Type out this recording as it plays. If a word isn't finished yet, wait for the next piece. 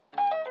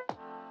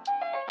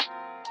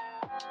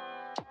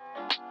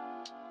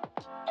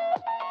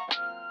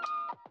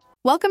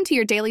Welcome to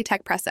your daily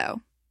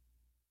Techpresso.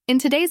 In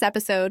today's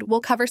episode,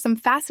 we'll cover some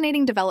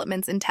fascinating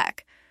developments in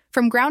tech,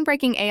 from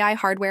groundbreaking AI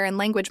hardware and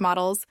language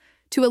models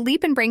to a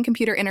leap in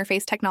brain-computer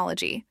interface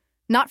technology,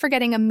 not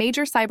forgetting a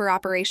major cyber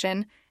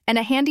operation and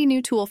a handy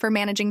new tool for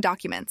managing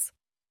documents.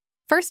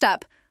 First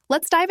up,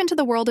 let's dive into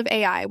the world of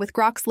AI with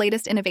Grok's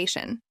latest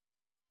innovation.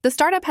 The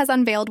startup has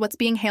unveiled what's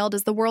being hailed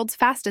as the world's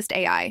fastest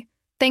AI,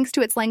 thanks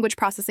to its language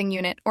processing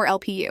unit, or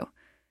LPU.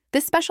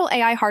 This special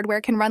AI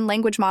hardware can run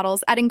language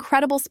models at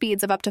incredible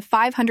speeds of up to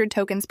 500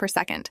 tokens per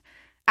second,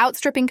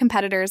 outstripping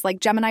competitors like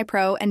Gemini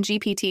Pro and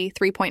GPT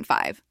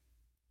 3.5.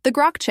 The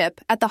Grok chip,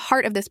 at the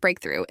heart of this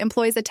breakthrough,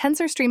 employs a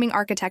tensor streaming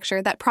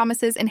architecture that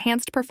promises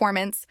enhanced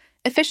performance,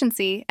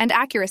 efficiency, and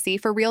accuracy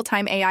for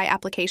real-time AI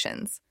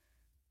applications.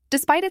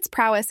 Despite its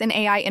prowess in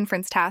AI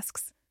inference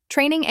tasks,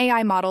 training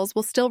AI models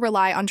will still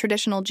rely on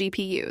traditional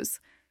GPUs.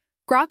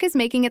 Grok is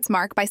making its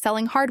mark by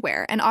selling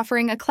hardware and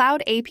offering a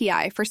cloud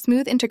API for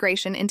smooth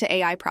integration into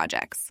AI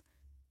projects.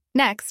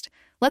 Next,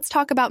 let's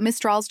talk about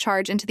Mistral's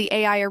charge into the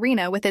AI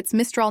arena with its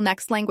Mistral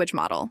Next language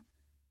model.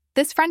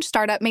 This French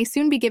startup may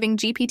soon be giving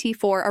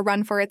GPT-4 a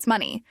run for its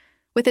money,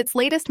 with its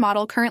latest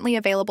model currently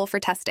available for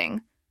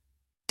testing.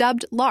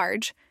 Dubbed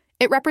Large,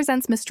 it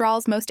represents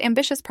Mistral's most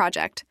ambitious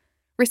project,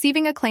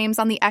 receiving acclaims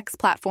on the X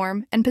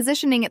platform and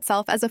positioning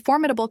itself as a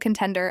formidable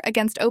contender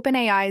against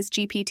OpenAI's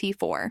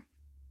GPT-4.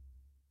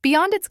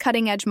 Beyond its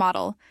cutting-edge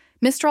model,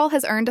 Mistral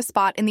has earned a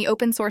spot in the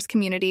open-source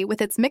community with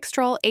its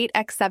Mistral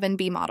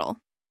 8x7b model.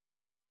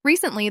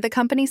 Recently, the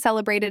company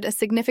celebrated a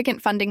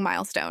significant funding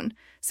milestone,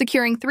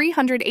 securing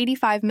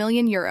 €385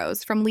 million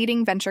from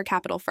leading venture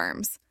capital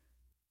firms.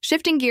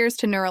 Shifting gears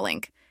to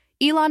Neuralink,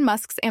 Elon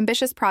Musk's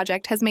ambitious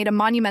project has made a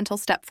monumental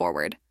step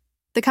forward.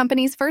 The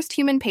company's first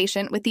human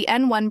patient with the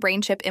N1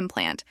 brain chip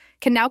implant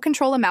can now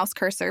control a mouse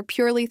cursor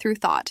purely through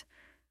thought.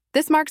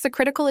 This marks a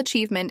critical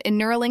achievement in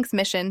Neuralink's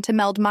mission to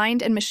meld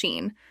mind and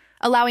machine,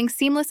 allowing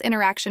seamless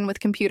interaction with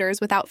computers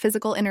without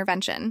physical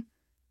intervention.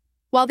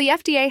 While the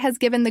FDA has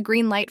given the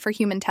green light for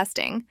human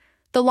testing,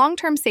 the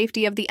long-term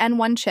safety of the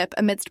N1 chip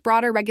amidst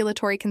broader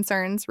regulatory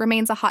concerns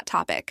remains a hot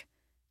topic.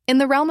 In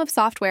the realm of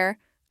software,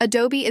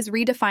 Adobe is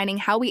redefining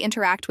how we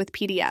interact with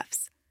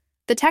PDFs.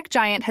 The tech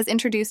giant has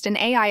introduced an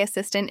AI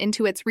assistant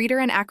into its Reader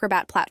and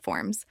Acrobat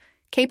platforms,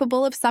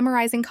 capable of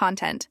summarizing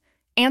content,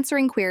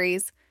 answering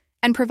queries,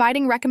 and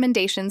providing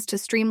recommendations to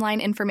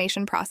streamline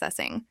information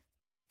processing.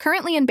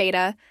 Currently in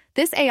beta,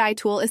 this AI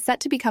tool is set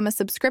to become a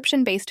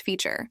subscription-based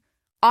feature,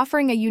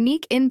 offering a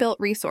unique inbuilt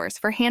resource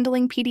for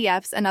handling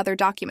PDFs and other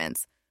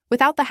documents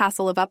without the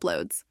hassle of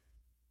uploads.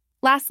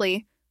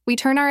 Lastly, we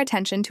turn our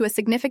attention to a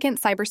significant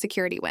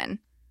cybersecurity win.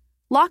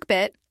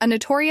 Lockbit, a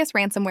notorious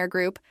ransomware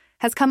group,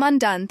 has come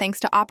undone thanks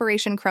to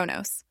Operation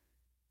Kronos.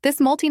 This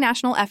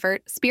multinational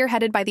effort,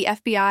 spearheaded by the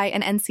FBI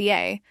and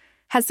NCA,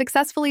 has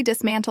successfully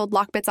dismantled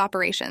Lockbit's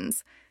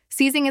operations,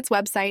 seizing its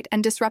website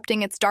and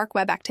disrupting its dark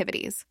web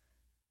activities.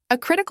 A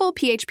critical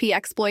PHP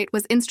exploit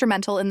was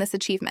instrumental in this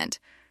achievement,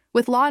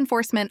 with law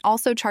enforcement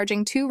also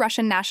charging 2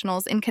 Russian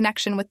nationals in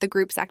connection with the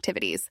group's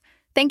activities.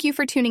 Thank you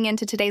for tuning in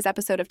to today's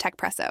episode of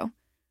Techpresso.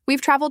 We've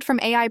traveled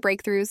from AI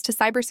breakthroughs to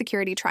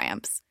cybersecurity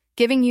triumphs,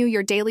 giving you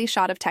your daily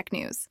shot of tech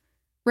news.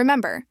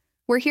 Remember,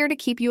 we're here to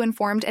keep you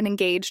informed and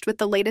engaged with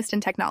the latest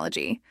in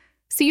technology.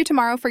 See you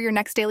tomorrow for your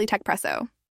next daily Techpresso.